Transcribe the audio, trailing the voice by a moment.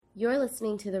You're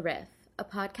listening to The Riff, a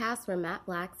podcast where Matt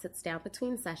Black sits down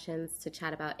between sessions to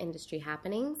chat about industry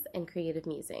happenings and creative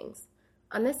musings.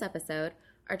 On this episode,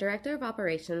 our Director of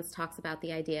Operations talks about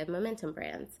the idea of momentum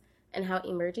brands and how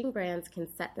emerging brands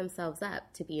can set themselves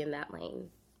up to be in that lane.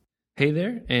 Hey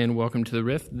there, and welcome to The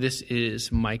Riff. This is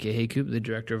Micah Haycoop, the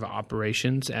Director of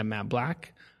Operations at Matt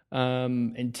Black.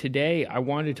 And today I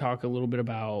wanted to talk a little bit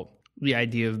about the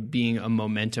idea of being a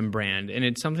momentum brand. And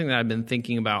it's something that I've been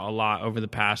thinking about a lot over the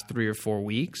past 3 or 4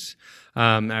 weeks.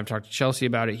 I've talked to Chelsea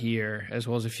about it here, as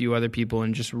well as a few other people,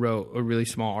 and just wrote a really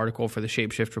small article for the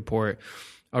Shapeshift report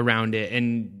around it.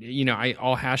 And,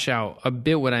 I'll hash out a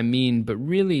bit what I mean, but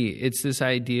really it's this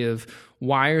idea of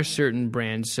why are certain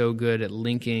brands so good at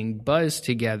linking buzz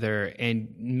together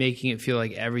and making it feel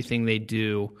like everything they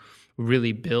do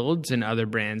really builds, and other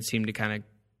brands seem to kind of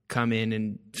come in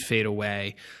and fade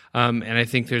away. And I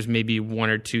think there's maybe 1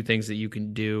 or 2 things that you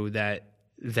can do that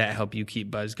help you keep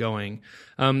buzz going.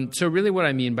 So really what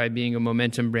I mean by being a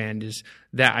momentum brand is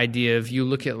that idea of, you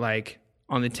look at, like,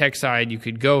 on the tech side, you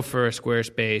could go for a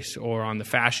Squarespace, or on the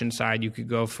fashion side, you could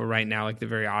go for, right now, like the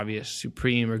very obvious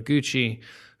Supreme or Gucci,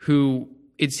 who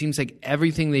it seems like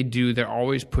everything they do, they're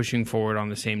always pushing forward on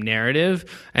the same narrative.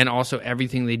 And also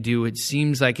everything they do, it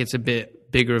seems like it's a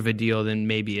bit bigger of a deal than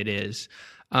maybe it is.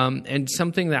 And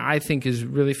something that I think is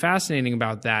really fascinating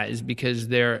about that is because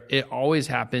it always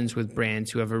happens with brands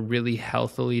who have a really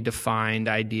healthily defined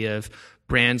idea of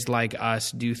brands like us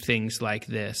do things like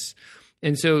this.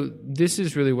 And so this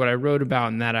is really what I wrote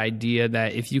about, in that idea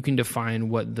that if you can define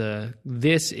what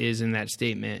this is in that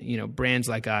statement, brands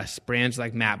like us, brands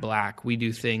like Matt Black, we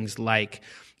do things like,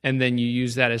 and then you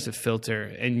use that as a filter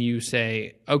and you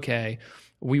say, okay,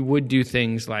 we would do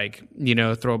things like,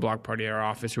 throw a block party at our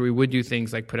office, or we would do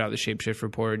things like put out the Shapeshift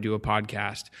report or do a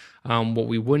podcast. What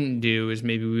we wouldn't do is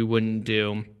maybe we wouldn't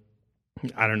do,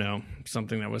 I don't know,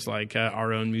 something that was like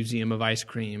our own museum of ice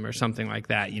cream or something like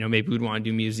that. Maybe we'd want to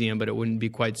do museum, but it wouldn't be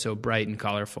quite so bright and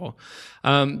colorful.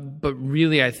 But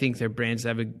really, I think they're brands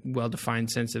that have a well-defined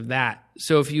sense of that.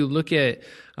 So if you look at,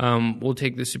 we'll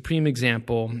take the Supreme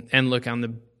example and look on the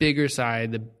bigger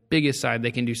side, the biggest side,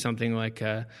 they can do something like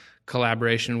a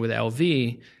collaboration with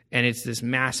LV, and it's this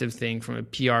massive thing from a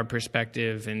PR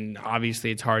perspective, and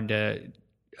obviously it's hard to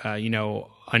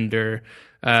undervalue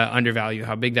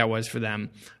how big that was for them.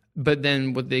 But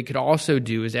then what they could also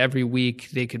do is every week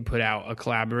they could put out a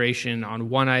collaboration on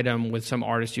one item with some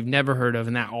artist you've never heard of,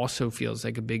 and that also feels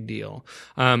like a big deal.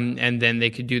 And then they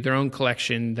could do their own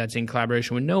collection that's in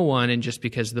collaboration with no one, and just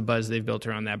because of the buzz they've built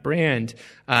around that brand,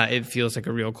 it feels like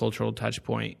a real cultural touch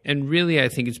point. And really, I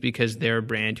think it's because they're a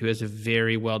brand who has a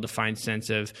very well-defined sense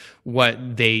of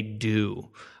what they do.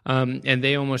 And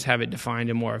they almost have it defined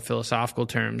in more philosophical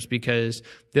terms, because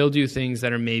they'll do things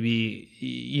that are maybe,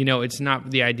 it's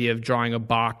not the idea of drawing a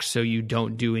box so you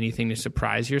don't do anything to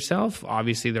surprise yourself.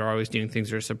 Obviously, they're always doing things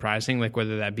that are surprising, like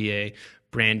whether that be a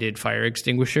branded fire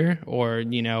extinguisher or,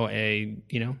 the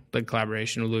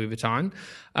collaboration with Louis Vuitton.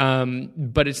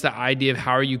 But it's the idea of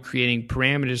how are you creating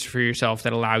parameters for yourself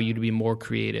that allow you to be more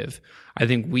creative. I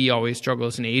think we always struggle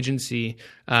as an agency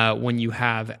when you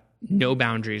have no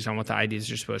boundaries on what the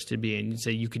ideas are supposed to be, and you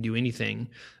say you could do anything,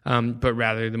 but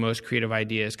rather the most creative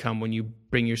ideas come when you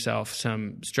bring yourself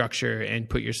some structure and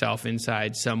put yourself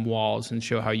inside some walls and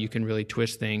show how you can really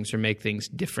twist things or make things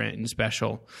different and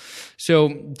special.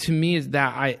 So to me, is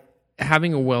that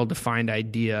having a well-defined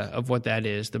idea of what that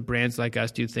is, the brands like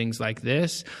us do things like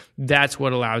this, that's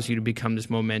what allows you to become this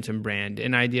momentum brand.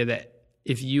 An idea that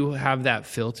if you have that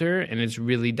filter and it's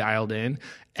really dialed in,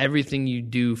 everything you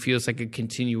do feels like a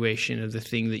continuation of the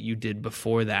thing that you did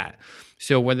before that.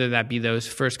 So whether that be those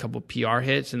first couple PR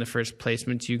hits and the first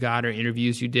placements you got or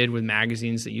interviews you did with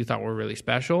magazines that you thought were really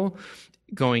special,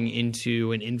 going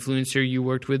into an influencer you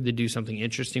worked with to do something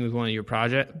interesting with one of your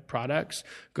products,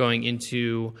 going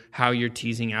into how you're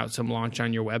teasing out some launch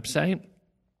on your website.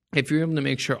 If you're able to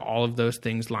make sure all of those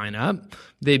things line up,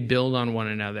 they build on one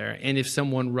another. And if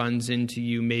someone runs into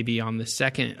you maybe on the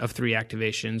second of 3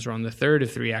 activations or on the third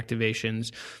of 3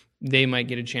 activations, they might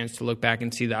get a chance to look back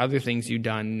and see the other things you've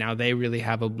done. Now they really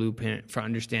have a blueprint for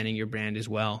understanding your brand as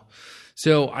well.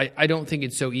 So I don't think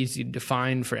it's so easy to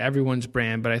define for everyone's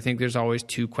brand, but I think there's always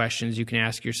 2 questions you can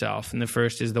ask yourself. And the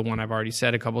first is the one I've already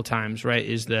said a couple times, right?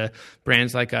 Is the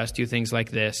brands like us do things like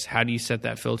this. How do you set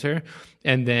that filter?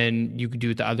 And then you could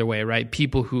do it the other way, right?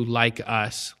 People who like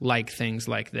us like things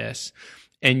like this.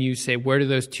 And you say, where do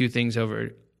those 2 things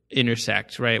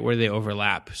intersect, right? Where they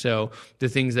overlap. So the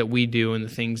things that we do and the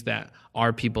things that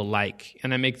our people like.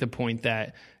 And I make the point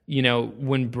that,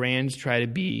 when brands try to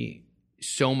be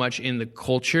so much in the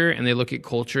culture, and they look at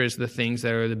culture as the things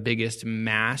that are the biggest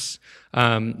mass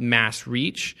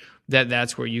reach,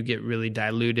 that's where you get really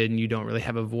diluted and you don't really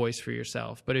have a voice for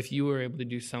yourself. But if you were able to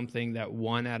do something that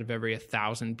 1 out of every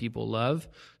 1,000 people love,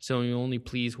 so you only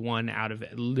please 1 out of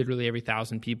literally every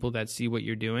 1,000 people that see what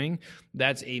you're doing,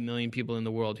 that's 8 million people in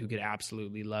the world who could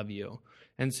absolutely love you.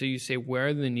 And so you say, where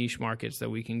are the niche markets that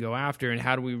we can go after, and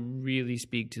how do we really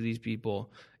speak to these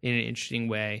people in an interesting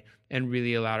way and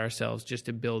really allow ourselves just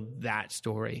to build that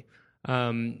story?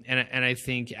 And I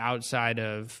think outside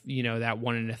of, that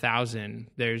 1 in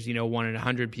 1,000, there's, 1 in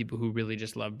 100 people who really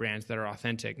just love brands that are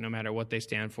authentic, no matter what they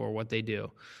stand for, what they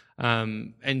do.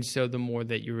 And so the more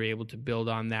that you're able to build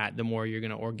on that, the more you're going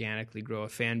to organically grow a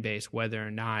fan base, whether or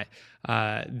not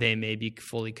they may be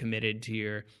fully committed to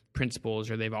your principles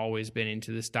or they've always been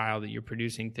into the style that you're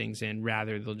producing things in.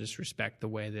 Rather, they'll just respect the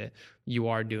way that you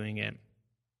are doing it.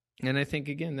 And I think,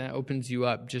 again, that opens you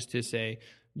up just to say,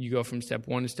 you go from step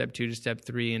 1 to step 2 to step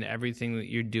 3, and everything that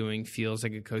you're doing feels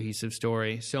like a cohesive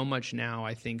story. So much now,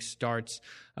 I think, starts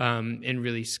in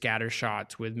really scatter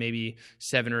shots with maybe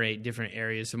 7 or 8 different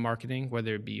areas of marketing,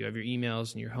 whether it be you have your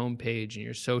emails and your homepage and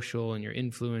your social and your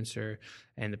influencer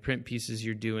and the print pieces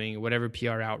you're doing, whatever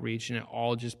PR outreach, and it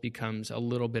all just becomes a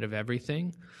little bit of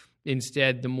everything.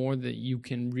 Instead, the more that you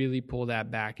can really pull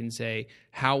that back and say,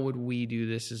 how would we do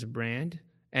this as a brand?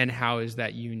 And how is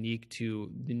that unique to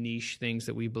the niche things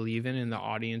that we believe in and the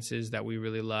audiences that we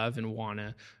really love and want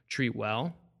to treat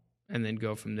well, and then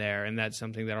go from there. And that's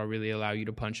something that will really allow you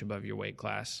to punch above your weight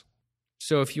class.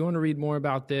 So if you want to read more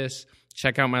about this,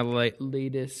 check out my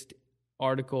latest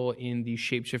article in the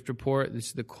Shapeshift report. This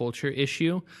is the culture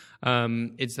issue.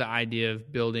 It's the idea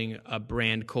of building a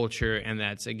brand culture, and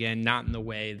that's, again, not in the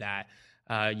way that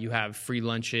you have free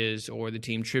lunches or the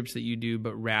team trips that you do,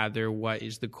 but rather what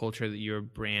is the culture that your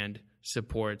brand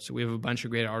supports. We have a bunch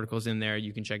of great articles in there.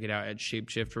 You can check it out at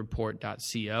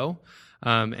shapeshiftreport.co,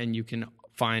 and you can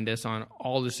find us on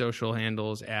all the social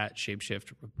handles at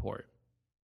Shapeshift Report.